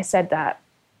 and when they said that,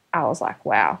 I was like,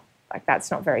 wow, like that's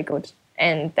not very good.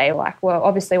 And they were like, well,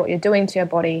 obviously what you're doing to your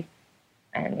body,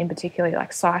 and in particular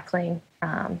like cycling,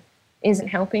 isn't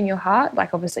helping your heart.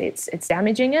 Like obviously it's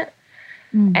damaging it.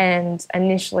 And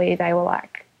initially they were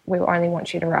like, we only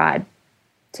want you to ride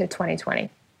to 2020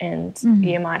 and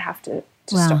you might have to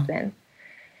stop then.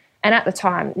 And at the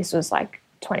time, this was like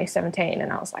 2017,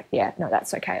 and I was like, yeah, no,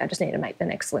 that's okay. I just need to make the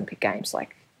next Olympic Games.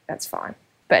 Like, that's fine.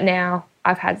 But now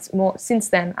since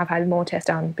then, I've had more tests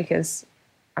done because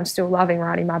I'm still loving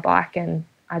riding my bike, and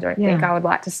I don't think I would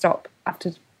like to stop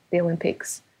after the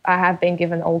Olympics. I have been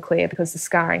given all clear because the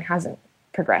scarring hasn't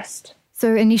progressed.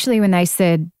 So initially when they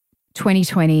said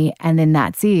 2020 and then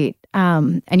that's it,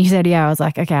 and you said, I was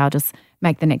like, okay, I'll just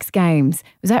make the next games.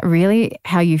 Was that really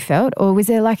how you felt? Or was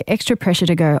there like extra pressure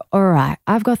to go, all right,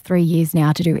 I've got 3 years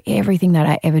now to do everything that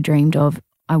I ever dreamed of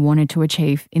I wanted to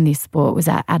achieve in this sport? Was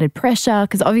that added pressure?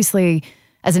 Because obviously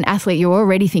as an athlete, you're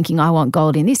already thinking, I want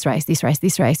gold in this race, this race,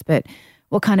 this race. But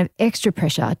what kind of extra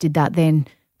pressure did that then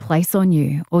place on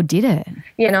you, or did it?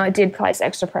 Yeah, no, it did place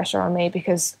extra pressure on me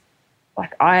because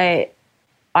like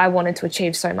I wanted to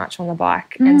achieve so much on the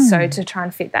bike. And so to try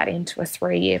and fit that into a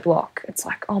 3-year block, it's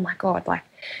like, oh my God, like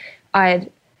I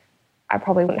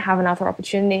probably wouldn't have another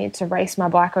opportunity to race my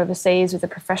bike overseas with a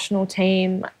professional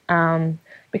team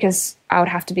because I would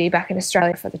have to be back in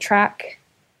Australia for the track.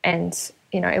 And,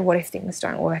 what if things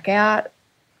don't work out?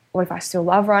 What if I still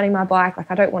love riding my bike?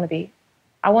 Like I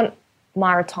want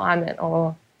my retirement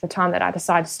or the time that I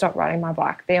decide to stop riding my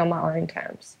bike be on my own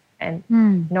terms and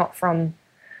not from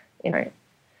a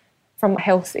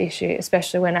health issue,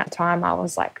 especially when at the time I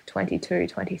was like 22,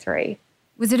 23.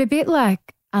 Was it a bit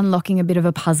like unlocking a bit of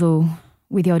a puzzle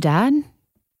with your dad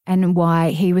and why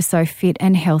he was so fit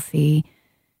and healthy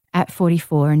at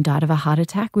 44 and died of a heart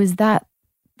attack? Was that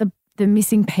the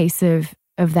missing piece of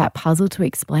that puzzle to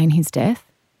explain his death?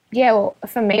 Yeah, well,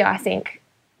 for me, I think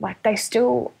like they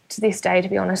still, to this day, to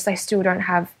be honest, they still don't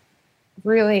have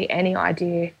really any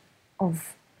idea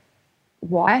of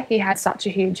why he had such a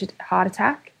huge heart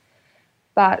attack.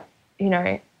 But,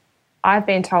 I've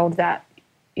been told that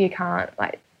you can't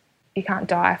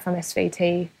die from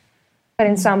SVT. But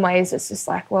in some ways it's just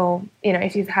like, well,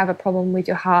 if you have a problem with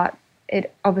your heart,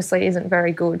 it obviously isn't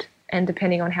very good. And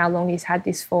depending on how long he's had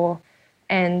this for.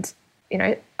 And,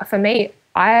 for me,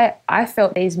 I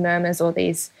felt these murmurs or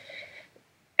these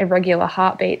irregular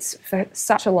heartbeats for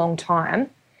such a long time,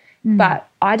 but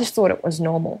I just thought it was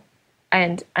normal.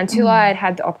 And until I had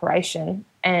had the operation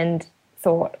and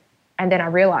then I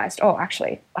realised, oh,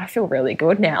 actually, I feel really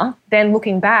good now. Then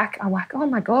looking back, I'm like, oh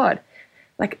my God.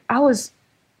 Like I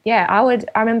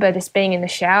remember just being in the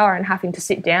shower and having to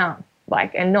sit down,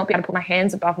 like, and not be able to put my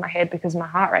hands above my head because my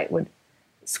heart rate would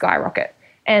skyrocket.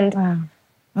 And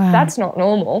that's not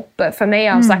normal. But for me,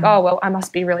 I was like, oh, well, I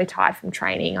must be really tired from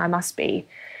training. I must be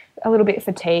a little bit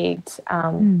fatigued.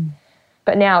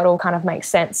 But now it all kind of makes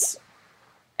sense.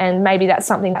 And maybe that's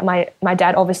something that my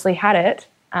dad obviously had it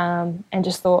and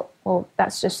just thought, well,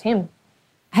 that's just him.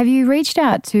 Have you reached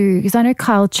out to, because I know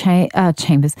Kyle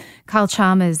Chalmers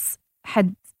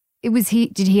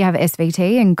did he have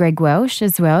SVT, and Greg Welsh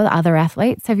as well, other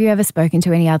athletes? Have you ever spoken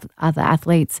to any other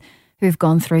athletes who've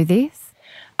gone through this?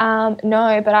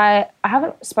 No, but I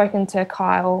haven't spoken to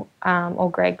Kyle or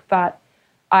Greg, but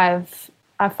I've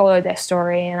followed their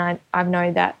story, and I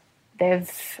know that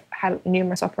they've had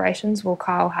numerous operations. Well,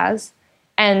 Kyle has.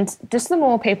 And just the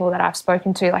more people that I've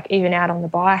spoken to, like even out on the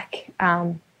bike,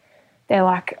 they're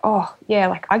like, oh, yeah,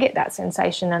 like I get that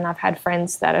sensation. And I've had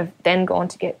friends that have then gone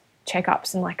to get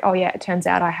checkups and like, oh, yeah, it turns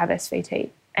out I have SVT.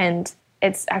 And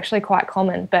it's actually quite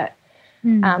common, but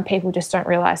people just don't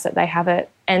realise that they have it.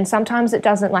 And sometimes it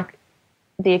doesn't, like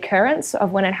the occurrence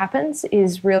of when it happens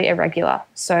is really irregular.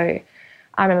 So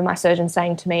I remember my surgeon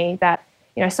saying to me that,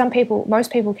 you know,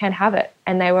 most people can have it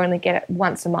and they will only get it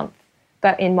once a month.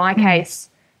 But in my case,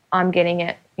 I'm getting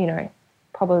it, you know,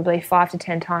 probably 5 to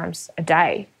 10 times a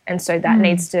day. And so that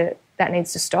needs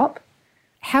to stop.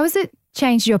 How has it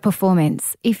changed your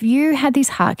performance? If you had this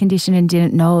heart condition and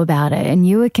didn't know about it and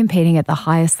you were competing at the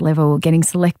highest level, getting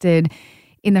selected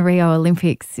in the Rio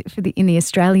Olympics in the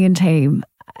Australian team,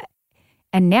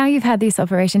 and now you've had this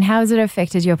operation, how has it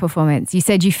affected your performance? You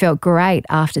said you felt great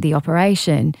after the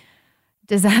operation.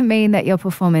 Does that mean that your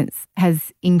performance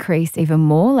has increased even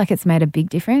more, like it's made a big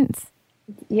difference?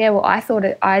 Yeah, well,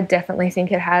 I definitely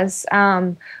think it has.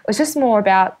 It was just more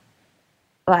about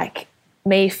like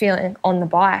me feeling on the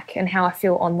bike and how I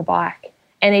feel on the bike,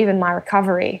 and even my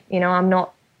recovery. You know, I'm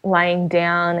not laying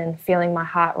down and feeling my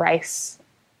heart race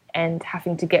and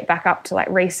having to get back up to like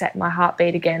reset my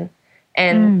heartbeat again.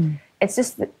 And it's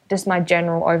just my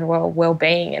general overall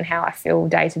well-being and how I feel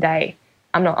day to day.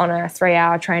 I'm not on a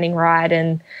 3-hour training ride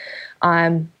and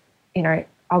you know,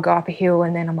 I'll go up a hill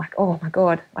and then I'm like, oh my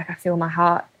God, like I feel my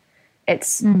heart.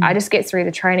 I just get through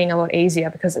the training a lot easier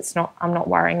because I'm not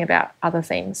worrying about other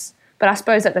things. But I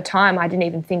suppose at the time I didn't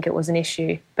even think it was an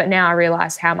issue. But now I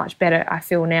realise how much better I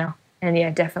feel now. And yeah,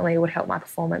 definitely it would help my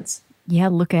performance. Yeah,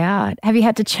 look out. Have you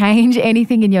had to change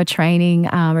anything in your training?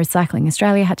 Or Cycling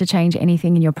Australia had to change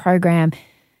anything in your program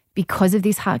because of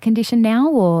this heart condition now,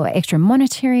 or extra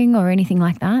monitoring or anything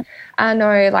like that?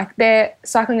 No, like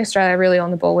Cycling Australia are really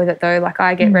on the ball with it though. Like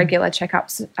I get regular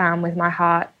checkups with my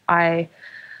heart. I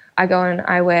go and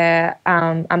I wear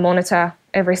a monitor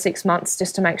every 6 months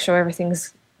just to make sure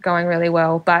everything's going really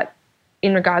well. But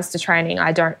in regards to training,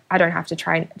 I don't have to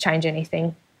change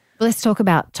anything. Let's talk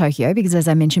about Tokyo because, as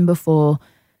I mentioned before,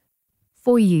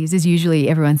 4 years is usually,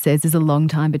 everyone says, is a long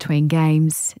time between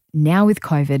games. Now with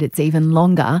COVID, it's even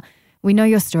longer. We know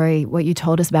your story, what you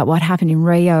told us about what happened in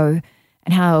Rio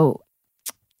and how,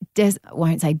 I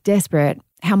won't say desperate,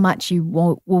 how much you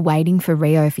were waiting for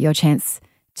Rio for your chance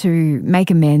to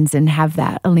make amends and have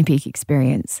that Olympic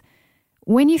experience.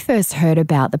 When you first heard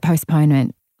about the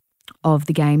postponement of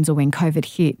the games or when COVID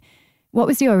hit, what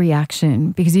was your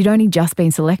reaction? Because you'd only just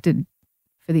been selected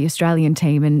for the Australian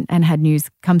team and had news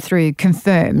come through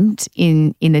confirmed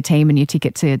in the team and your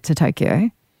ticket to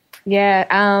Tokyo.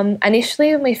 Yeah,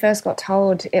 initially when we first got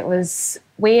told,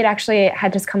 we had actually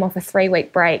had just come off a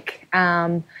 3-week break.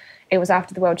 It was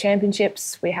after the World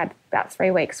Championships. We had about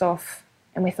 3 weeks off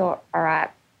and we thought, all right,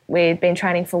 we'd been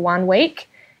training for 1 week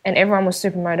and everyone was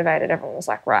super motivated. Everyone was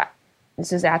like, right,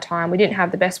 this is our time. We didn't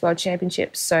have the best World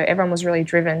Championships, so everyone was really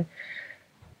driven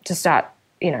to start,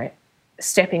 you know,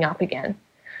 stepping up again.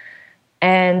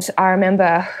 And I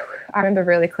remember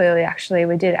really clearly, actually,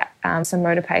 we did some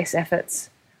motor pace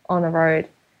efforts on the road.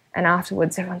 And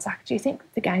afterwards, everyone's like, do you think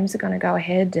the games are going to go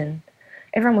ahead? And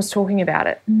everyone was talking about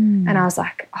it. And I was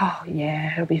like, oh,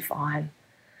 yeah, it'll be fine.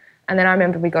 And then I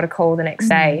remember we got a call the next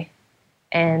day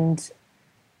and,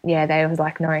 yeah, they was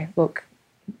like, no, look,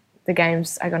 the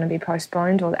games are going to be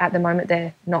postponed, or at the moment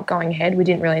they're not going ahead. We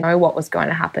didn't really know what was going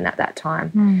to happen at that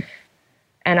time.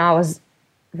 And I was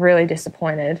really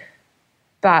disappointed.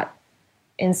 But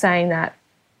in saying that,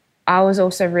 I was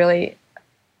also really,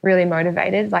 really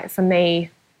motivated. Like for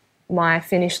me, my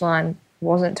finish line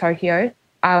wasn't Tokyo.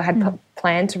 I had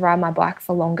planned to ride my bike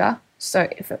for longer. So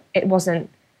if it wasn't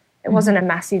a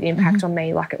massive impact on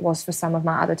me like it was for some of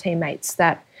my other teammates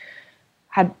that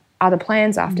had other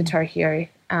plans after Tokyo.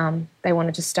 They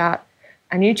wanted to start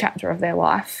a new chapter of their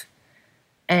life.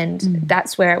 And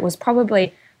that's where it was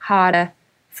probably harder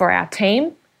for our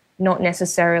team, not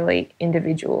necessarily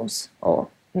individuals or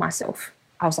myself.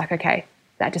 I was like, okay,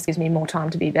 that just gives me more time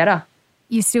to be better.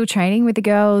 You're still training with the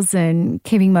girls and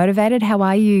keeping motivated. How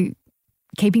are you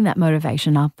keeping that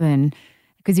motivation up? And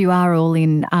because you are all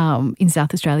in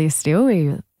South Australia still,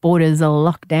 your borders are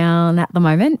locked down at the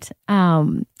moment.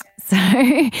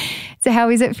 So how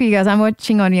is it for you guys? I'm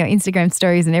watching on your Instagram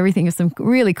stories and everything of some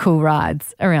really cool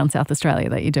rides around South Australia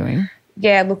that you're doing.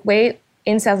 Yeah, look,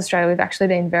 in South Australia, we've actually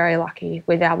been very lucky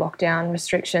with our lockdown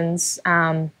restrictions.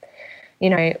 You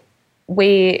know,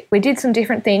 we did some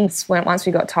different things once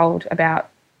we got told about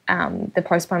the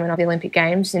postponement of the Olympic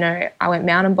Games. You know, I went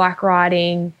mountain bike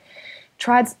riding,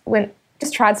 tried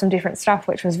some different stuff,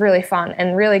 which was really fun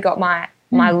and really got my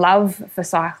love for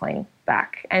cycling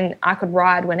back. And I could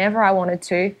ride whenever I wanted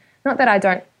to. Not that I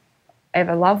don't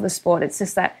ever love the sport, it's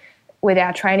just that with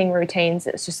our training routines,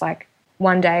 it's just like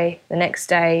one day, the next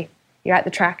day, you're at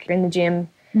the track, you're in the gym,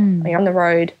 or you're on the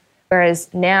road.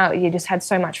 Whereas now you just had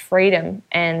so much freedom,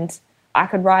 and I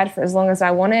could ride for as long as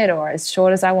I wanted or as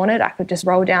short as I wanted. I could just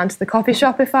roll down to the coffee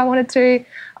shop if I wanted to.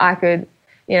 I could,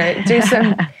 do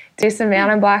some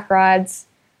mountain bike rides.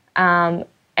 And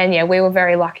yeah, we were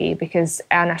very lucky because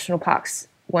our national parks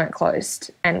weren't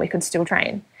closed and we could still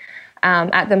train.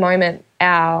 At the moment,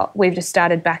 we've just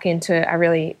started back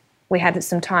into we had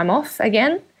some time off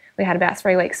again. We had about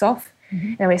 3 weeks off,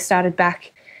 and we started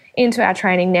back into our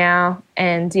training now.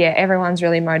 And yeah, everyone's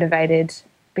really motivated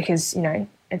because,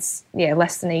 it's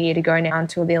less than a year to go now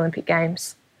until the Olympic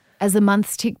Games. As the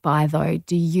months tick by though,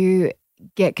 do you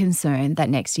get concerned that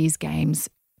next year's Games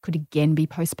could again be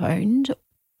postponed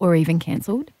or even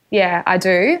cancelled? Yeah, I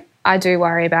do. I do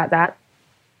worry about that.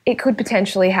 It could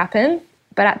potentially happen,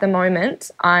 but at the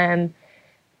moment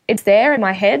it's there in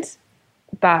my head,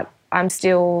 but I'm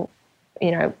still,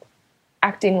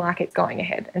 acting like it's going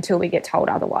ahead until we get told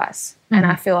otherwise. And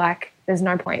I feel like there's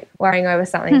no point worrying over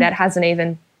something that hasn't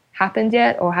even happened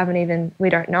yet or we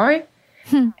don't know.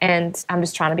 And I'm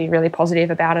just trying to be really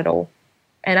positive about it all.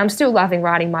 And I'm still loving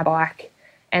riding my bike,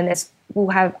 and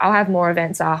I'll have more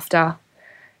events after.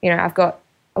 I've got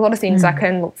a lot of things I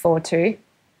can look forward to,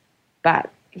 but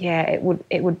yeah, it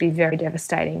would be very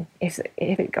devastating if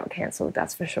it got cancelled,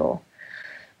 that's for sure.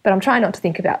 But I'm trying not to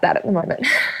think about that at the moment.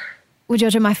 Well,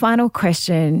 Georgia, my final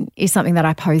question is something that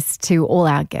I pose to all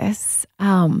our guests.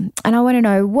 And I want to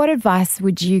know, what advice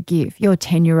would you give your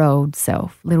 10-year-old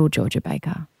self, little Georgia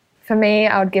Baker? For me,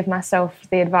 I would give myself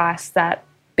the advice that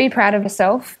be proud of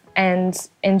yourself and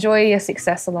enjoy your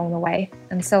success along the way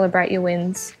and celebrate your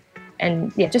wins,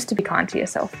 and yeah, just to be kind to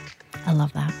yourself. I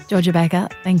love that. Georgia Baker,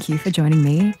 thank you for joining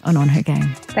me on Her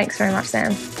Game. Thanks very much,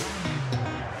 Sam.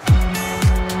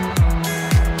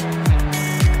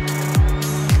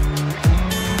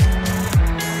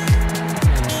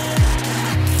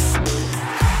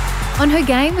 On Her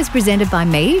Game was presented by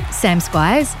me, Sam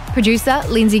Squires, producer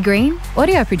Lindsay Green,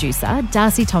 audio producer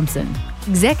Darcy Thompson,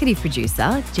 executive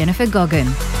producer Jennifer Goggin.